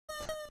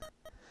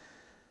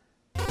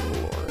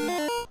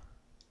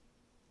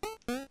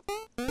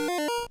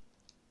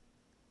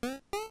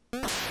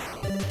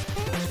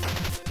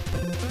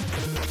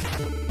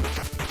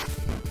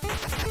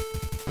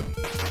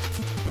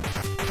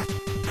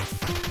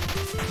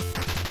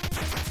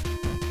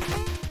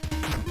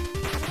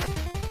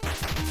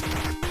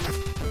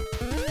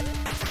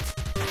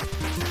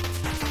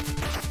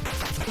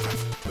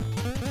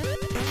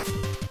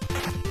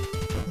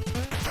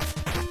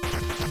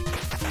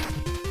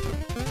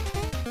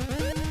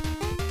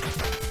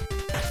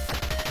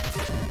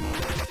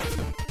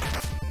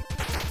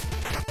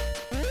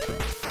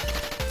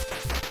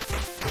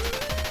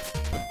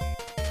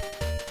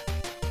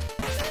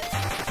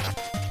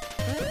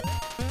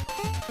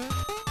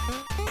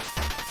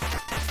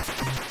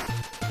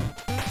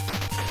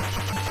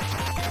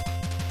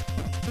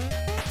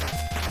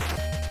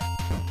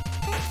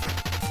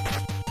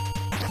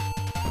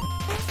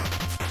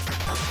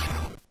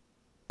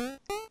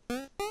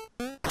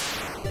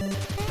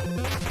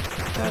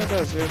kinda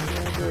does, dude. I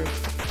agree.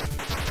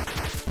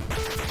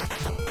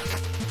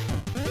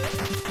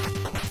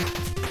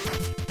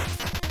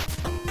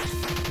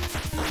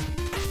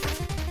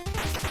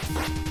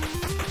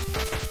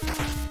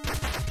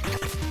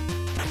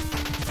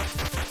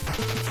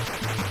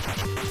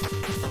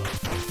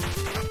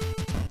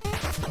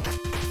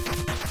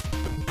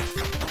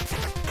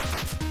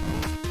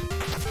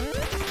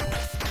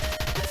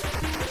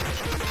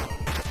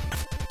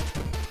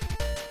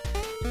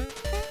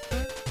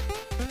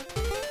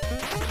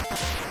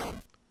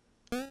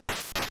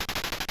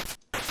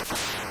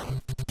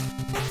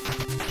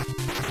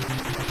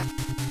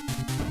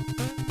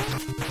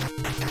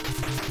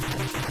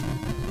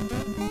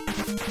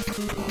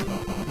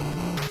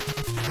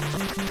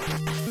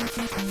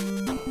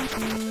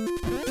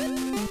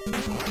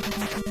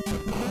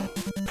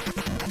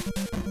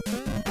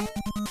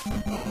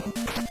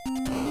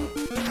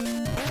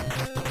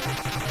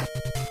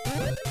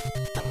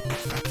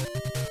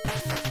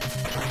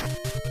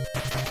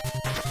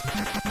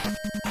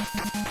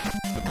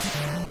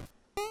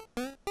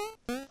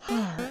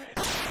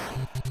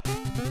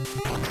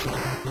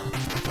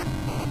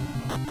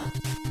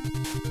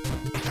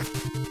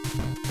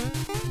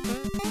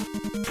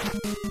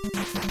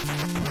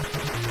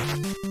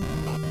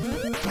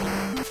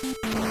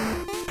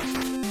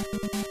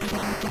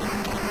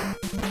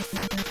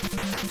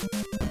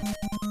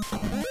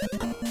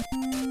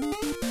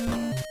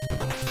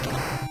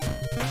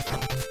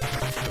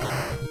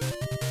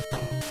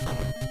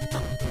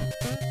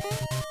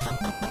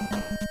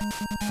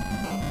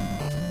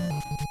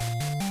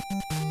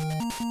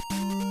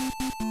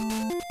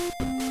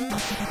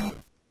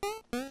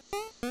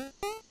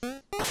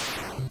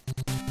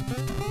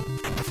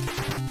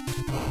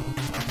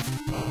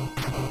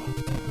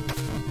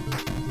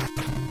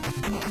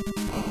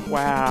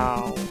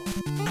 Wow.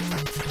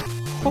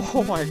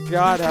 Oh my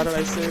god, how did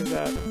I save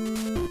that?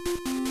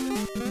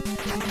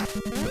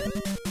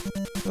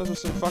 Those are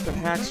some fucking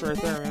hacks right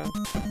there, man.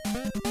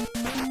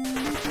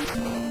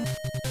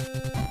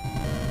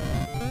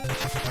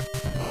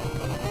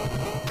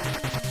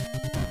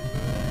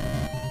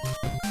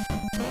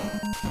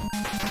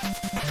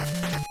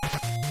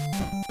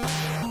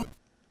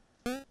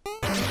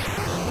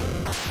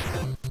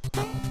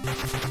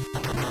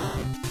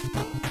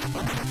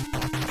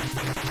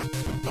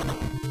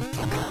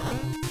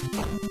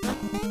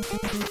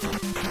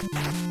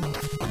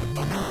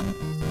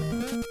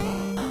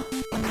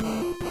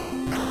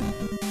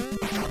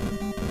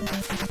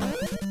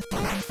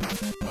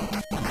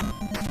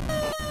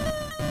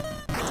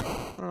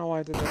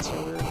 I did that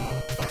so weird.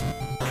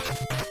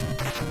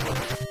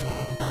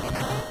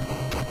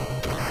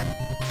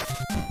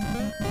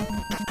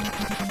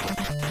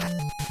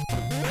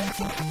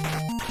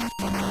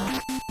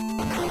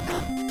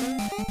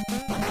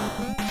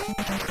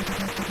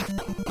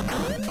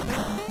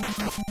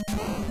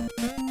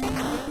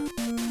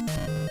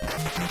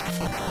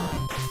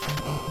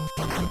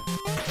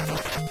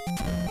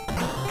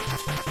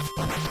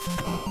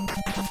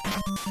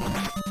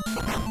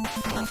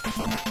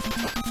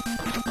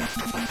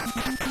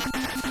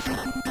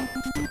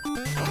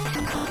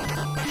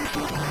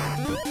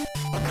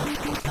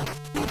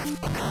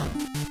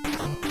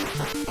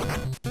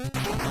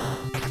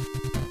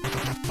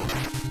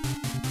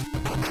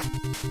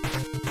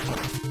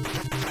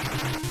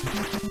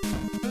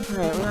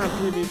 Alright, we're on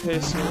PB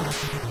pace here.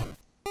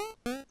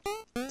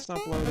 Let's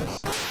not blow this.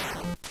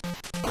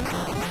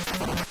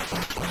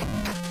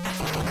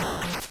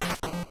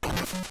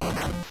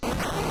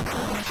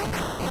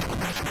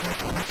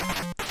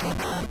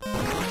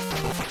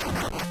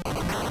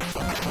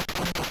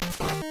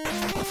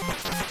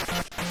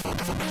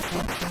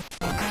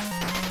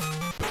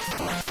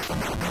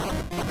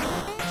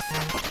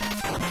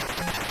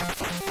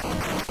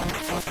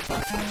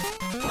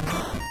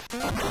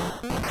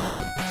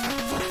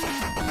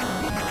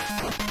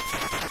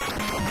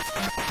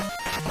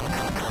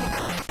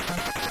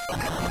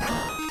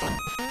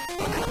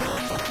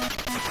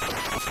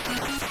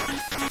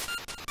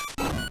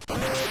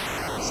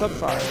 Sub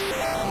 5.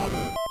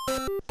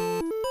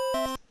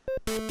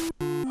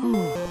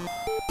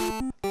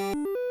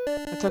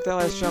 I took that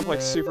last jump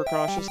like super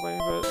cautiously,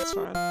 but it's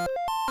fine.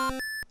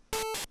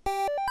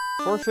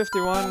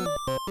 451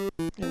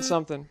 and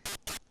something.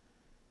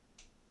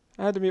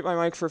 I had to mute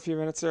my mic for a few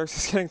minutes there because I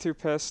was getting too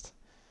pissed.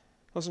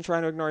 I wasn't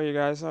trying to ignore you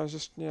guys. I was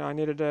just, you know, I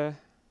needed a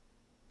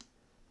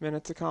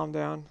minute to calm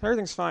down.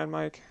 Everything's fine,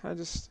 Mike. I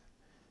just...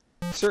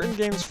 Certain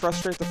games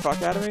frustrate the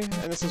fuck out of me,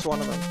 and this is one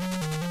of them.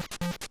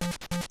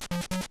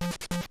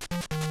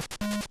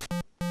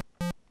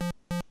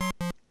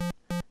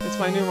 It's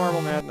my new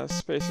Marble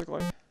Madness,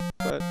 basically.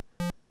 But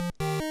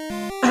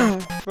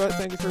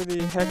thank you for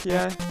the heck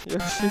yeah,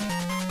 Yoshi.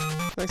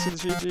 Thanks for the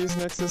GGs,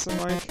 Nixus and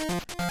Mike.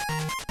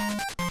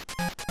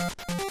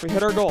 We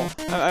hit our goal.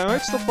 I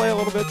might still play a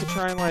little bit to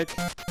try and, like,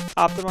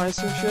 optimize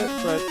some shit,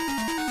 but...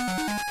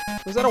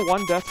 Was that a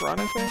 1 death run,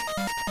 I think?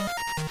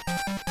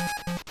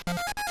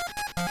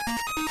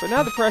 But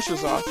now the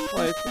pressure's off.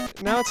 Like,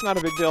 now it's not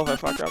a big deal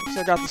if I fuck up, because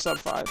I got the sub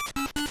 5.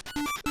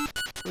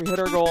 It We hit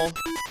our goal.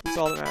 That's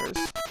all that matters.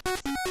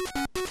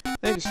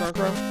 Thank you,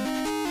 ShesChardcore.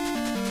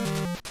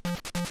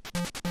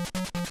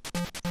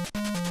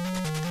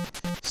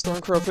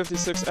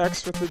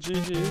 StormCrow56X with the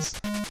GGs.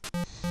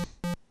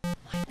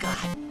 My God,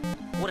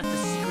 what if the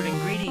secret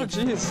ingredient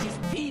jeez. is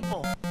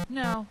people?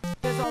 No,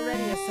 there's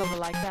already a soda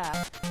like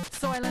that.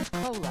 Soylent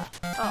Cola.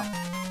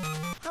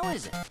 Oh, how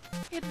is it?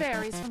 It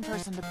varies from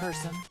person to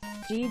person.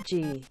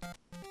 GG.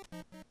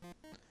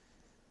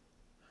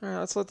 Alright,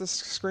 let's let this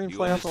screen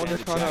play up and we'll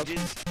get caught up.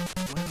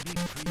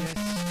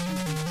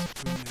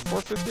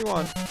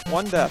 451.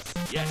 One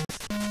death. Yes,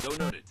 so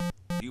noted.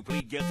 Do you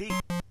plead guilty?